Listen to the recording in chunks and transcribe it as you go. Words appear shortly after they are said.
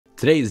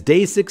Today is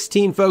day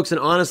 16, folks, and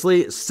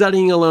honestly,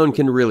 studying alone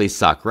can really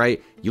suck,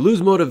 right? You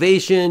lose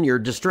motivation, you're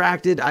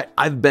distracted.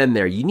 I've been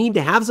there. You need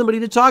to have somebody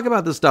to talk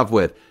about this stuff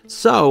with.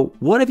 So,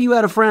 what if you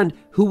had a friend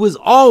who was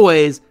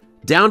always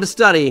down to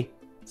study?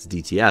 It's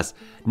DTS.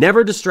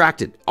 Never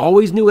distracted.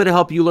 Always knew how to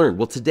help you learn.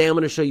 Well, today I'm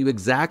going to show you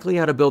exactly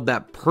how to build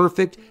that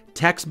perfect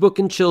textbook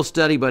and chill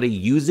study buddy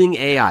using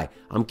AI.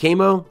 I'm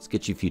Kamo. Let's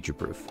get you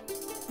future-proof.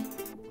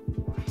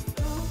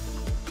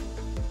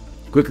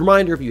 Quick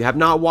reminder, if you have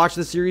not watched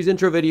the series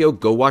intro video,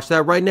 go watch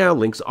that right now.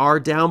 Links are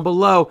down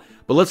below.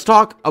 But let's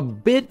talk a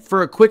bit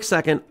for a quick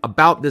second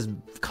about this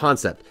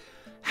concept.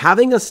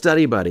 Having a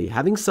study buddy,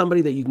 having somebody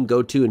that you can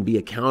go to and be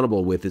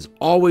accountable with is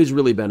always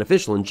really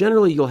beneficial. And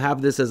generally, you'll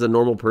have this as a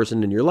normal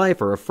person in your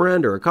life, or a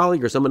friend or a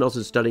colleague or someone else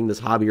who's studying this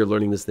hobby or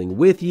learning this thing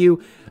with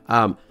you.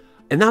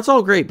 And that's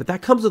all great, but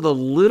that comes with a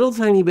little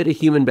tiny bit of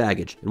human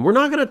baggage. And we're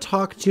not going to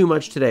talk too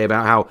much today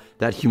about how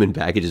that human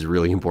baggage is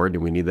really important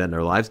and we need that in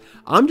our lives.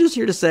 I'm just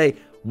here to say,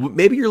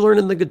 maybe you're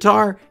learning the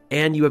guitar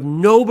and you have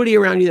nobody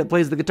around you that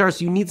plays the guitar,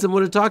 so you need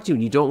someone to talk to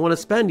and you don't want to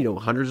spend,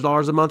 hundreds of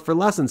dollars a month for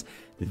lessons.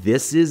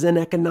 This is an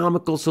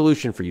economical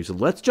solution for you. So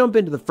let's jump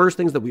into the first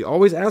things that we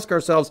always ask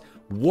ourselves.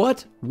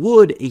 What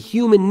would a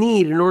human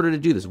need in order to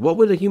do this? What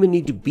would a human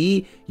need to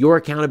be your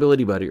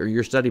accountability buddy or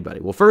your study buddy?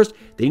 Well, first,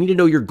 they need to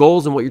know your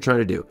goals and what you're trying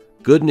to do.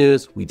 Good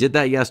news, we did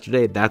that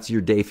yesterday. That's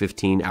your day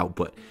 15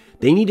 output.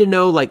 They need to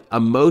know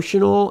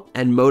emotional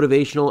and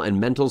motivational and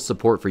mental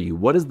support for you.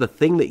 What is the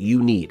thing that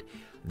you need?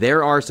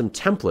 There are some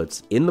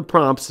templates in the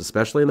prompts,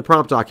 especially in the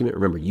prompt document.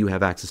 Remember, you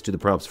have access to the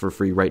prompts for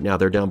free right now.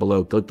 They're down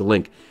below. Click the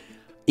link.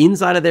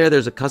 Inside of there,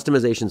 there's a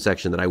customization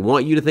section that I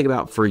want you to think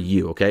about for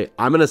you, okay?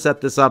 I'm going to set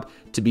this up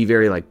to be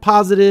very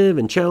positive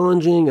and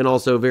challenging and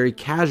also very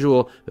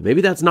casual, but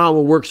maybe that's not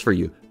what works for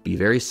you. Be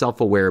very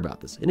self-aware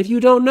about this. And if you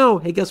don't know,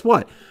 hey, guess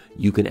what?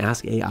 You can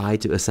ask AI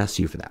to assess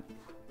you for that.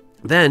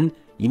 Then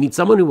you need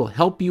someone who will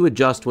help you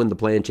adjust when the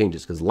plan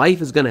changes, because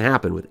life is going to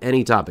happen with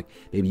any topic.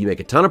 Maybe you make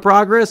a ton of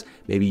progress.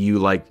 Maybe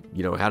you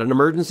had an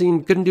emergency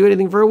and couldn't do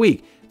anything for a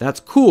week. That's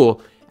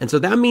cool. And so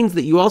that means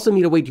that you also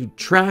need a way to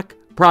track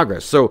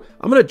progress. So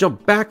I'm going to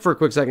jump back for a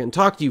quick second and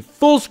talk to you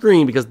full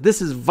screen because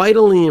this is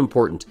vitally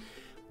important.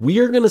 We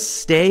are going to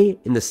stay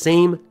in the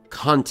same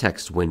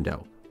context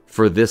window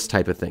for this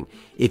type of thing.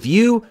 If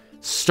you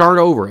start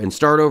over and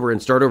start over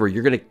and start over,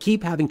 you're going to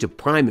keep having to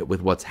prime it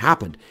with what's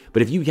happened.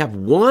 But if you have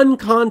one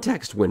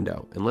context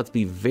window, and let's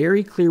be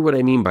very clear what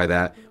I mean by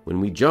that,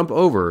 when we jump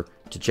over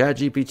to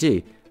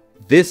ChatGPT,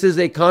 this is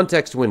a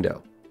context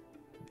window.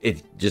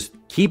 Just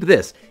keep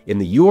this. In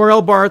the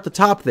URL bar at the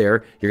top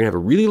there, you're going to have a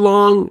really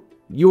long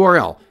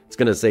URL. It's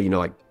going to say,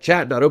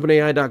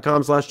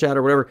 chat.openai.com/chat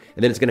or whatever.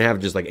 And then it's going to have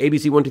just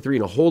ABC123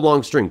 and a whole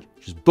long string.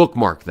 Just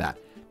bookmark that.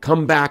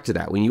 Come back to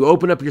that. When you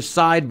open up your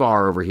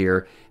sidebar over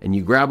here and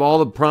you grab all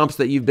the prompts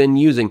that you've been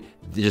using,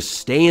 just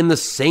stay in the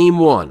same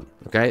one,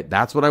 okay?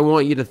 That's what I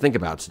want you to think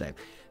about today.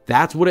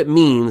 That's what it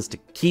means to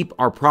keep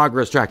our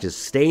progress tracked, is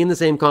stay in the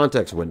same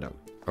context window.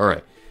 All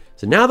right,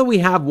 so now that we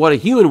have what a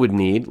human would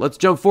need, let's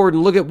jump forward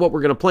and look at what we're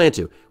going to plan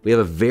to. We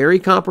have a very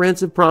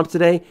comprehensive prompt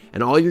today,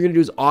 and all you're going to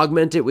do is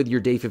augment it with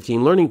your day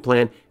 15 learning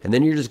plan, and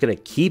then you're just going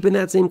to keep in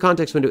that same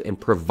context window and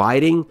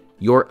providing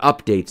your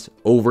updates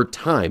over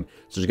time.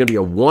 So there's going to be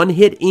a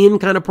one-hit in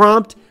kind of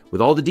prompt with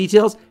all the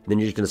details, and then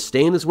you're just going to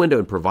stay in this window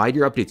and provide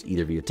your updates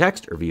either via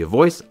text or via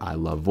voice. I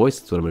love voice.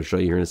 That's what I'm going to show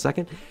you here in a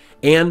second.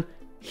 And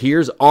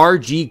here's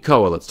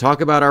RGCOA. Let's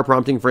talk about our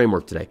prompting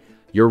framework today.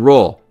 Your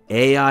role,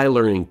 AI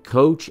learning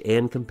coach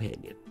and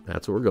companion.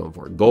 That's what we're going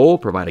for. Goal,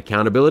 provide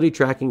accountability,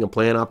 tracking, and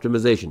plan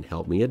optimization.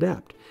 Help me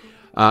adapt.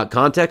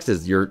 Context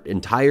is your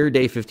entire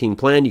day 15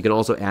 plan. You can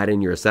also add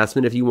in your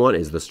assessment if you want,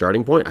 is the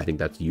starting point. I think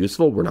that's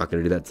useful. We're not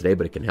going to do that today,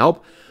 but it can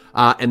help.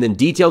 And then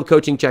detailed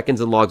coaching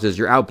check-ins and logs is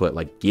your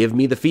output. Give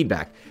me the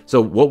feedback.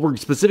 So what we're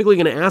specifically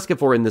going to ask it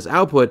for in this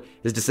output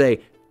is to say,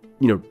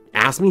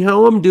 ask me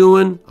how I'm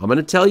doing. I'm going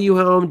to tell you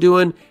how I'm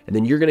doing. And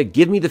then you're going to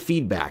give me the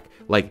feedback.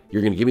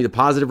 You're going to give me the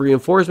positive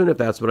reinforcement if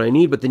that's what I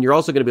need. But then you're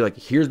also going to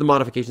be here's the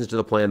modifications to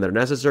the plan that are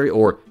necessary,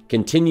 or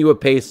continue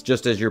apace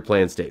just as your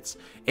plan states.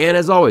 And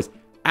as always,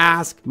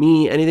 ask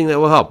me anything that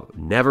will help.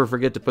 Never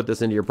forget to put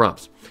this into your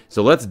prompts.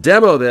 So let's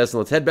demo this and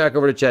let's head back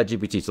over to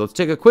ChatGPT. So let's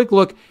take a quick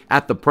look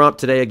at the prompt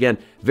today. Again,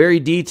 very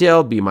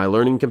detailed. Be my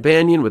learning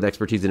companion with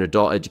expertise in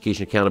adult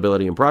education,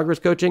 accountability, and progress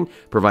coaching.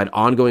 Provide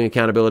ongoing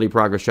accountability,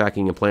 progress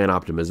tracking, and plan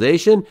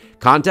optimization.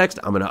 Context,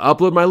 I'm going to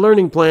upload my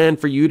learning plan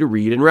for you to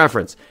read and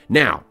reference.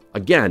 Now,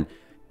 again,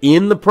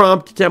 in the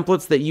prompt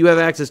templates that you have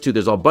access to,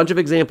 there's a bunch of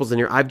examples in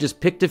here. I've just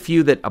picked a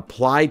few that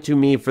apply to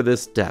me for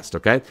this test,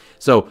 okay?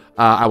 So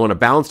I want a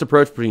balanced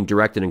approach between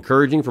direct and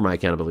encouraging for my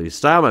accountability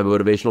style. My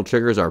motivational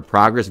triggers are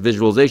progress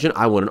visualization.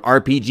 I want an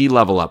RPG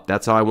level up.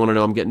 That's how I want to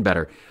know I'm getting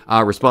better.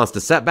 Response to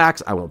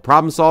setbacks. I want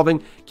problem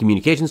solving.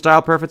 Communication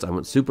style preference. I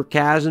want super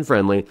cash and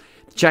friendly.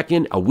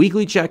 Check-in, a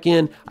weekly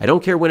check-in. I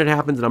don't care when it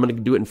happens, and I'm going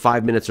to do it in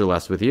 5 minutes or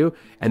less with you.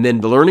 And then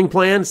the learning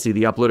plan, see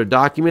the uploaded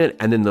document,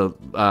 and then the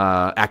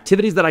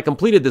activities that I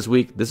completed this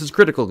week. This is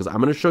critical because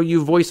I'm going to show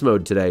you voice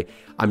mode today.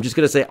 I'm just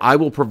going to say I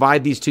will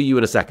provide these to you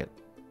in a second.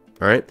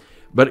 All right?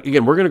 But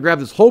again, we're going to grab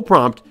this whole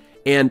prompt,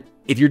 and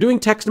if you're doing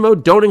text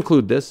mode, don't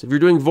include this. If you're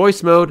doing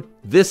voice mode,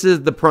 this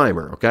is the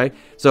primer, okay?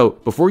 So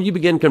before you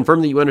begin,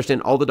 confirm that you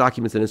understand all the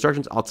documents and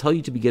instructions. I'll tell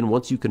you to begin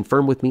once you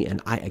confirm with me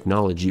and I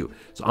acknowledge you.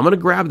 So I'm going to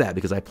grab that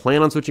because I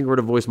plan on switching over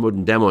to voice mode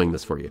and demoing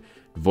this for you.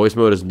 Voice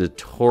mode is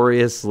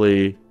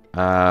notoriously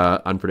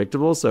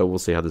unpredictable, so we'll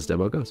see how this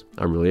demo goes.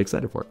 I'm really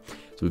excited for it.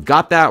 So we've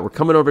got that. We're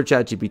coming over to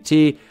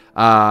ChatGPT.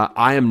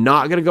 I am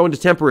not going to go into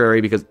temporary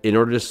because in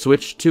order to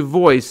switch to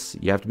voice,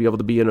 you have to be able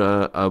to be in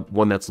a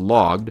one that's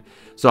logged.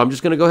 So I'm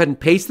just going to go ahead and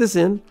paste this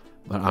in,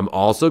 but I'm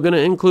also going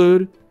to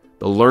include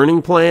the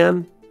learning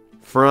plan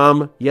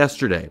from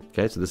yesterday.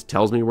 Okay, so this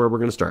tells me where we're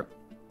going to start.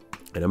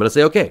 And I'm going to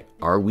say, okay,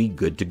 are we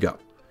good to go?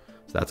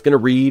 So that's going to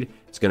read.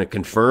 It's going to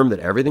confirm that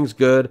everything's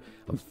good.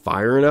 I'm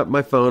firing up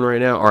my phone right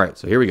now. All right,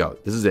 so here we go.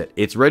 This is it.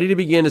 It's ready to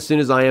begin as soon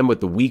as I am with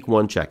the week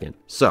 1 check-in.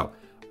 So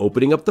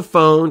opening up the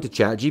phone to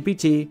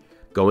ChatGPT,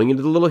 going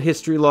into the little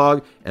history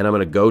log, and I'm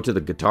going to go to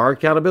the guitar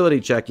accountability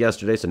check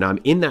yesterday. So now I'm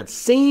in that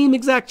same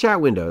exact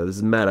chat window. This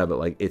is meta, but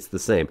like it's the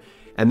same.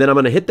 And then I'm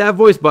going to hit that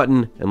voice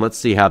button, and let's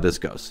see how this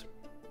goes.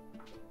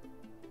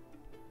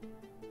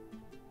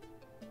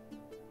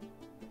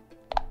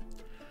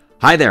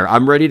 Hi there.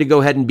 I'm ready to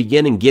go ahead and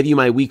begin and give you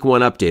my week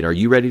 1 update. Are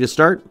you ready to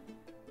start?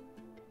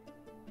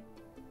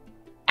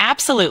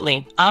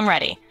 Absolutely. I'm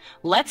ready.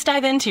 Let's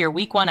dive into your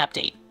week 1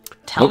 update.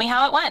 Tell me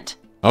how it went.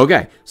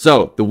 Okay,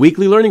 so the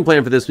weekly learning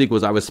plan for this week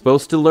was I was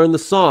supposed to learn the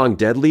song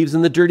Dead Leaves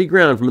in the Dirty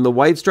Ground from the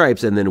White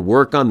Stripes and then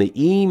work on the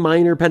E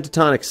minor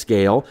pentatonic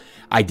scale.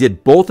 I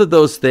did both of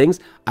those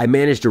things. I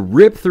managed to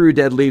rip through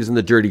Dead Leaves in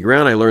the Dirty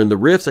Ground. I learned the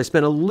riffs. I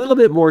spent a little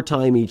bit more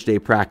time each day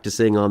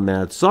practicing on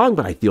that song,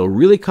 but I feel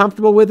really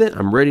comfortable with it.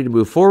 I'm ready to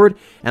move forward,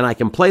 and I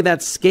can play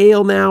that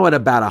scale now at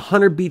about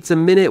 100 beats a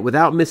minute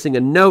without missing a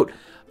note,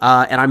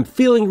 and I'm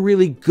feeling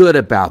really good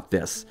about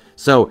this.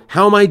 So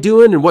how am I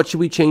doing, and what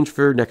should we change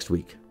for next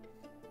week?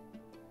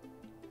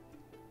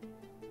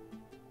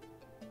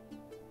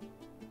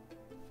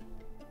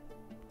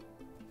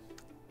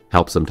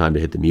 Helps sometime to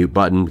hit the mute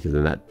button because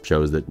then that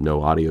shows that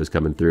no audio is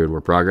coming through and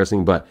we're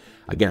progressing. But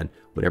again,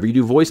 whenever you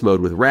do voice mode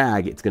with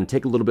RAG, it's going to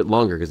take a little bit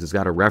longer because it's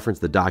got to reference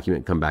the document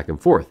and come back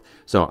and forth.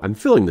 So I'm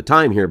filling the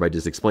time here by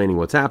just explaining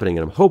what's happening,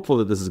 and I'm hopeful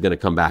that this is going to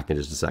come back in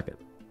just a second.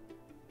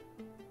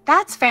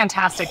 That's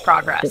fantastic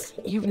progress.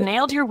 You've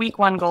nailed your week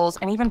 1 goals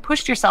and even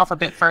pushed yourself a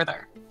bit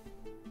further.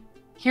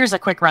 Here's a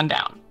quick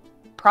rundown.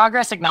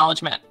 Progress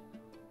acknowledgement.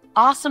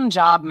 Awesome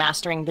job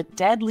mastering the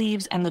Dead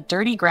Leaves and the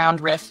Dirty Ground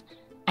riff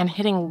and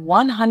hitting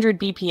 100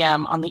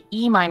 BPM on the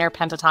E minor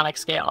pentatonic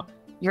scale.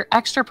 Your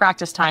extra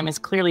practice time is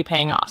clearly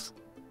paying off.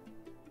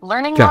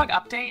 Learning log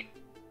update.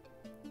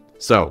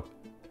 So,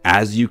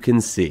 as you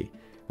can see,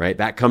 right,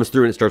 that comes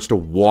through and it starts to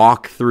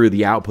walk through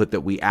the output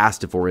that we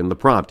asked it for in the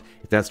prompt.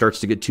 If that starts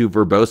to get too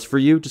verbose for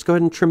you, just go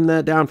ahead and trim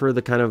that down for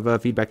the kind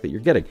of feedback that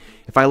you're getting.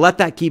 If I let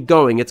that keep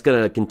going, it's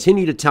going to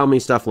continue to tell me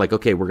stuff like,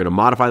 okay, we're going to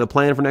modify the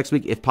plan for next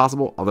week if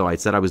possible, although I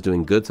said I was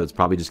doing good, so it's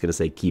probably just going to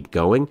say keep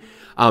going.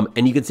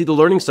 And you can see the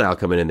learning style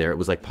coming in there. It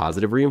was like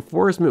positive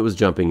reinforcement was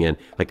jumping in.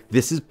 Like,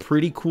 this is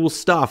pretty cool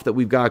stuff that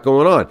we've got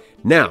going on.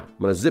 Now, I'm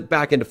going to zip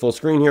back into full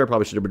screen here. I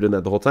probably should have been doing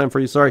that the whole time for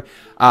you, sorry.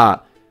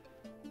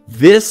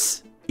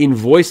 This in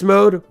voice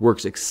mode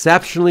works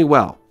exceptionally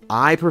well.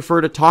 I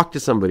prefer to talk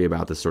to somebody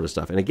about this sort of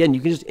stuff. And again, you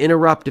can just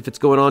interrupt if it's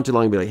going on too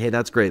long and be like, hey,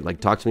 that's great.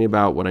 Like, talk to me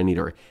about what I need.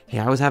 Or, hey,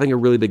 I was having a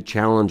really big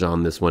challenge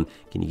on this one.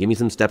 Can you give me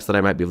some steps that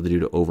I might be able to do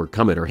to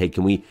overcome it? Or, hey,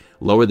 can we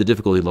lower the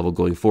difficulty level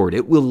going forward?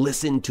 It will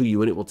listen to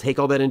you and it will take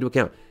all that into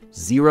account.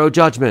 Zero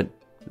judgment.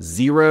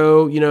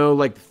 Zero,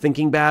 like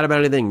thinking bad about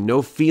anything.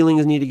 No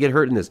feelings need to get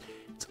hurt in this.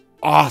 It's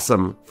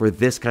awesome for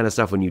this kind of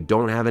stuff when you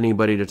don't have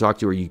anybody to talk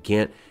to, or you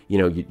can't, you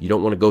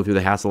don't want to go through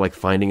the hassle like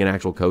finding an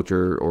actual coach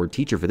or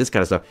teacher for this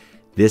kind of stuff.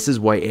 This is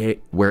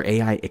where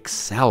AI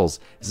excels.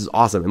 This is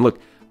awesome. And look,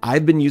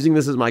 I've been using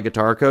this as my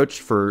guitar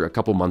coach for a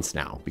couple months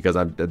now because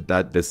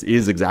this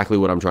is exactly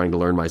what I'm trying to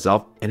learn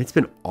myself. And it's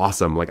been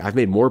awesome. Like, I've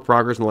made more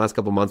progress in the last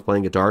couple months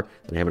playing guitar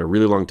than I have in a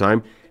really long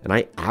time. And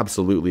I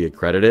absolutely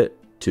accredit it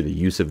to the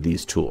use of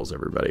these tools,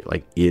 everybody.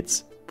 Like,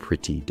 it's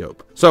pretty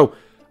dope. So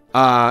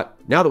now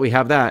that we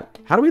have that,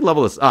 how do we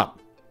level this up?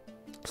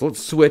 So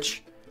let's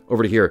switch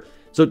over to here.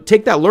 So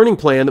take that learning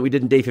plan that we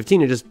did in day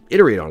 15 and just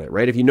iterate on it,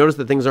 right? If you notice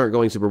that things aren't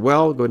going super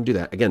well, go ahead and do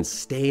that. Again,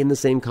 stay in the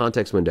same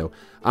context window.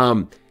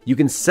 You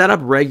can set up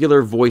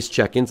regular voice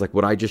check-ins like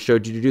what I just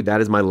showed you to do. That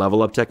is my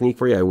level up technique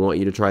for you. I want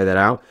you to try that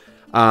out.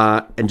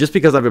 And just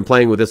because I've been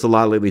playing with this a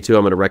lot lately too,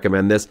 I'm going to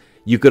recommend this.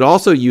 You could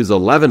also use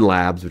 11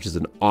 Labs, which is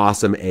an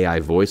awesome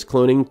AI voice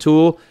cloning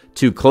tool,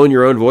 to clone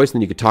your own voice, and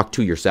then you could talk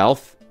to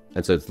yourself.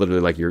 And so it's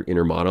literally like you're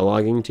inner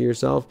monologuing to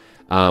yourself.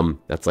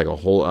 That's like a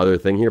whole other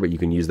thing here, but you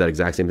can use that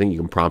exact same thing. You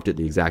can prompt it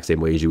the exact same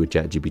way as you would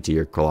ChatGPT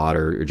or Claude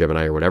or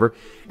Gemini or whatever.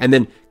 And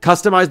then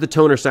customize the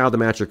tone or style to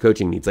match your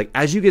coaching needs. Like,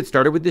 as you get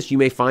started with this, you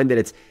may find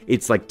that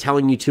it's like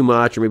telling you too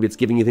much, or maybe it's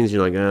giving you things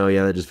you're like, oh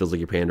yeah, that just feels like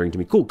you're pandering to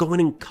me. Cool, go in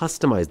and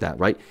customize that,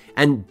 right?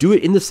 And do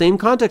it in the same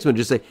context when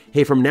just say,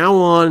 hey, from now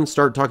on,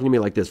 start talking to me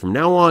like this. From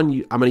now on,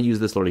 I'm going to use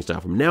this learning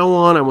style. From now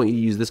on, I want you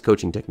to use this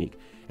coaching technique.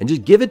 and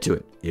just give it to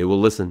it. It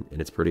will listen,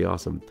 and it's pretty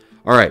awesome.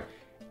 All right.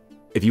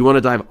 If you want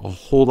to dive a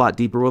whole lot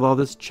deeper with all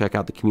this, check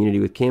out the community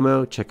with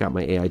Camo. Check out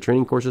my AI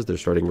training courses. They're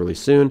starting really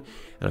soon.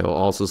 And I will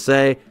also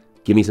say,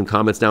 give me some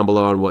comments down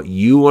below on what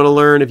you want to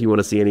learn. If you want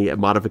to see any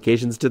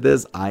modifications to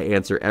this, I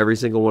answer every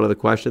single one of the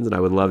questions, and I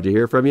would love to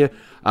hear from you.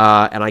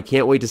 And I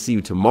can't wait to see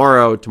you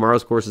tomorrow.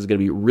 Tomorrow's course is going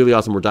to be really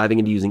awesome. We're diving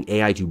into using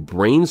AI to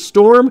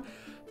brainstorm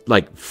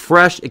like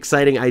fresh,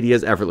 exciting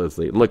ideas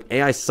effortlessly. And look,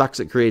 AI sucks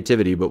at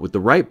creativity, but with the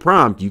right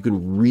prompt, you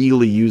can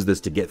really use this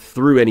to get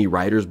through any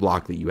writer's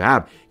block that you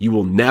have. You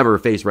will never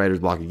face writer's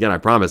block again, I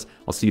promise.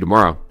 I'll see you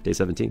tomorrow, day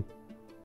 17.